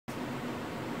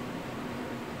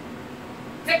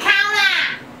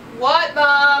Dakota! What,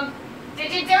 Mom?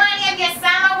 Did you do any of your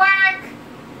summer work?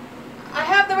 I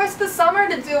have the rest of the summer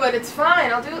to do it. It's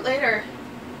fine. I'll do it later.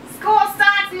 School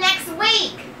starts next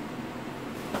week.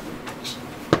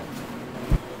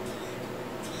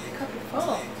 Pick up your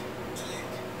phone.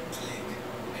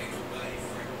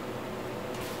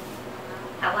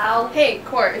 Hello? Hey,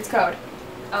 Court, it's Code.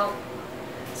 Oh.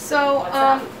 So, What's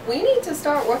up? we need to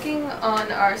start working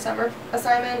on our summer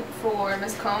assignment for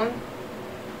Miss Cohn.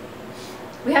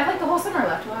 We have like the whole summer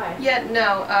left. Why? Yeah,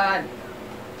 no,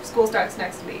 school starts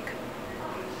next week.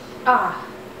 Ah.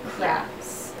 Yeah.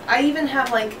 I even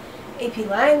have, like, AP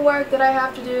Lang work that I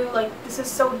have to do. Like, this is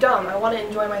so dumb. I want to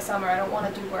enjoy my summer. I don't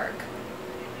want to do work.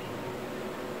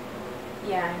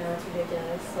 Yeah, I know, that's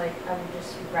ridiculous. Like, I would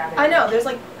just rather... I know, there's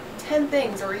like 10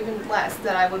 things or even less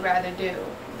that I would rather do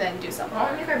than do something. Why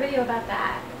don't we make our video about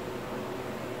that?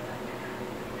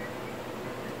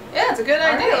 Yeah, it's a good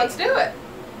idea. right. Let's do it.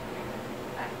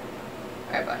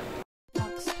 Alright, bye.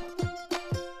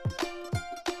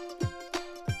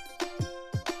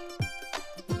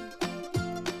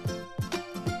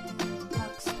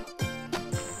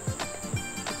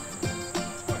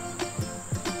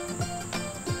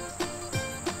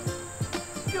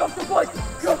 Get off the bike!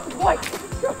 Get off the bike!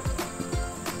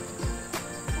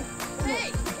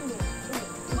 Hey!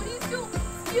 What are you doing?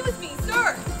 Excuse me,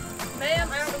 sir! Ma'am,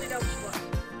 I don't really know what you want.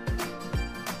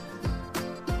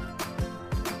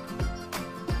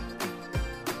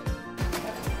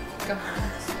 Go.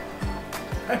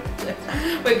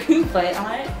 Wait, can you play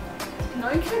on it?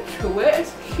 No, you can't do it.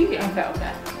 It's cheating. Okay,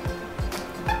 okay.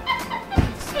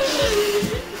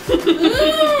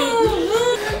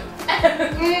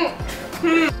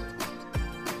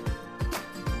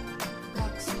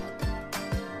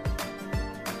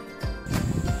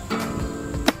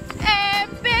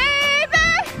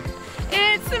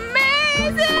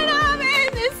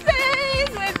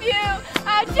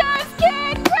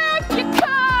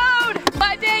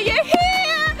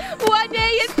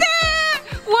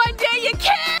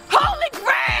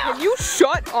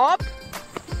 Shut up!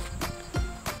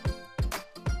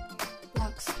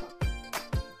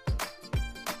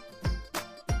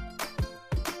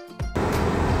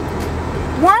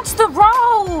 Watch the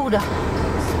road!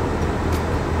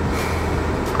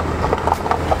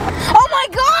 Oh my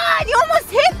god! You almost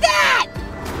hit that!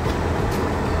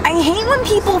 I hate when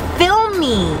people film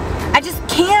me. I just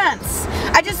can't.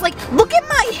 I just like, look at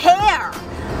my hair!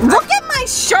 Look at my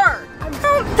shirt!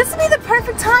 This would be the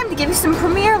perfect time to give you some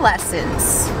Premiere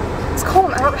lessons. It's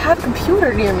cold. I don't have a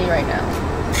computer near me right now.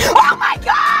 Oh my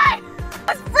god!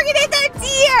 Let's friggin' hit that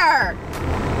deer!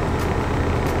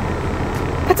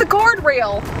 It's a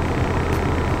guardrail.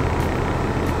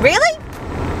 Really?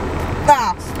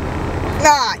 Nah.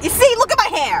 Nah. You see, look at my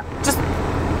hair. Just.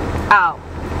 Oh.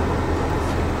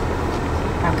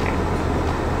 Okay.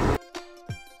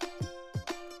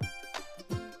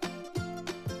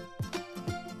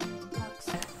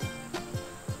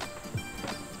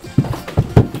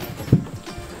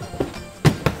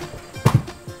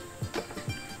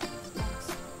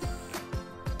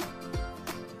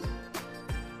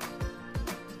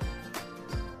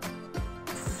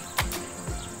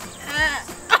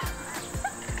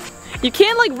 You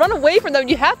can't like run away from them.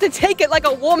 You have to take it like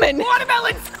a woman.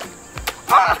 Watermelons!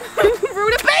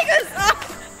 Rutabagas!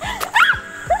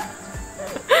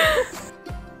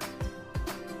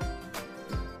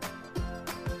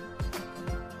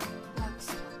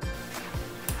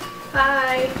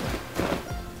 Hi.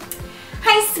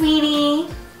 Hi,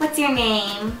 sweetie. What's your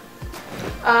name?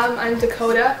 I'm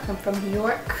Dakota. I'm from New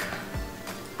York.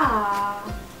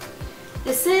 Aw.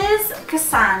 This is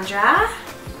Cassandra.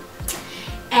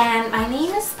 And my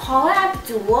name is Paula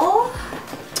Abdul.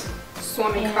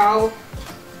 Swami And- Cow.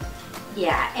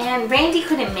 Yeah, and Randy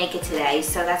couldn't make it today,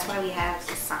 so that's why we have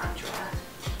Cassandra.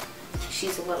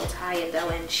 She's a little tired though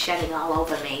and shedding all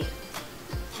over me.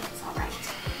 That's alright.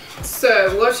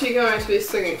 So, what are you going to be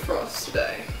singing for us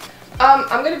today?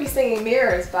 I'm going to be singing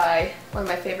Mirrors by one of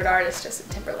my favorite artists, Justin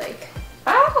Timberlake.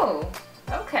 Oh,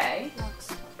 okay.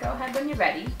 Go ahead when you're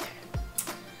ready.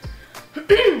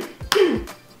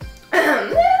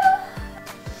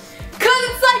 Cause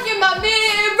it's like in my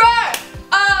mirror.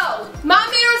 Oh, my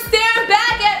mirror staring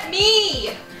back at me.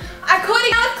 I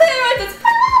couldn't get clear as this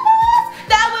promise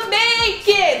that we're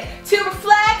making. Two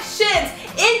reflections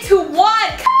into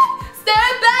one.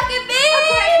 Staring back at me.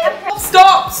 Okay.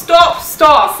 Stop, stop,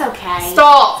 stop. It's okay.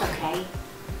 Stop. It's okay.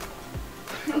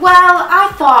 Well,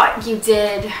 I thought you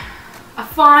did a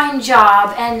fine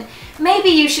job, and maybe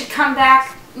you should come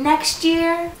back next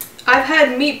year. I've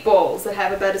had meatballs that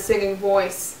have a better singing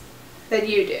voice than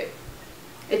you do.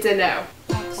 It's a no.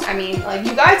 I mean, like,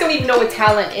 you guys don't even know what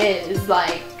talent is.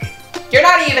 Like, you're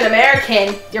not even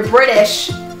American. You're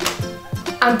British.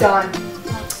 I'm done.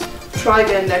 Try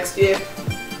again next year.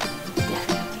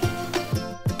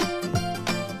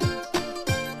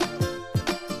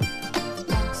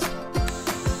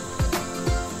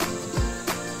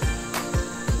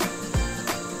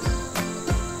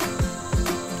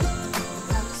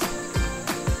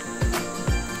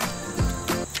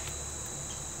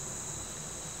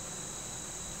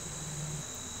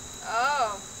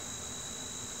 Oh.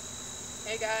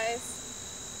 Hey guys.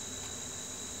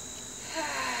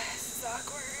 This is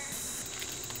awkward.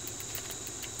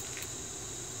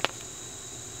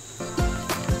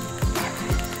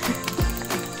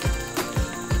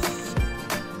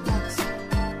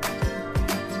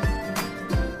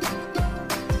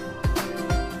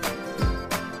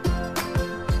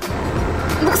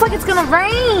 Looks like it's gonna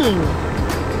rain.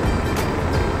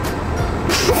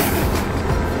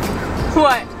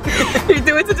 What? You're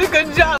doing such a good job.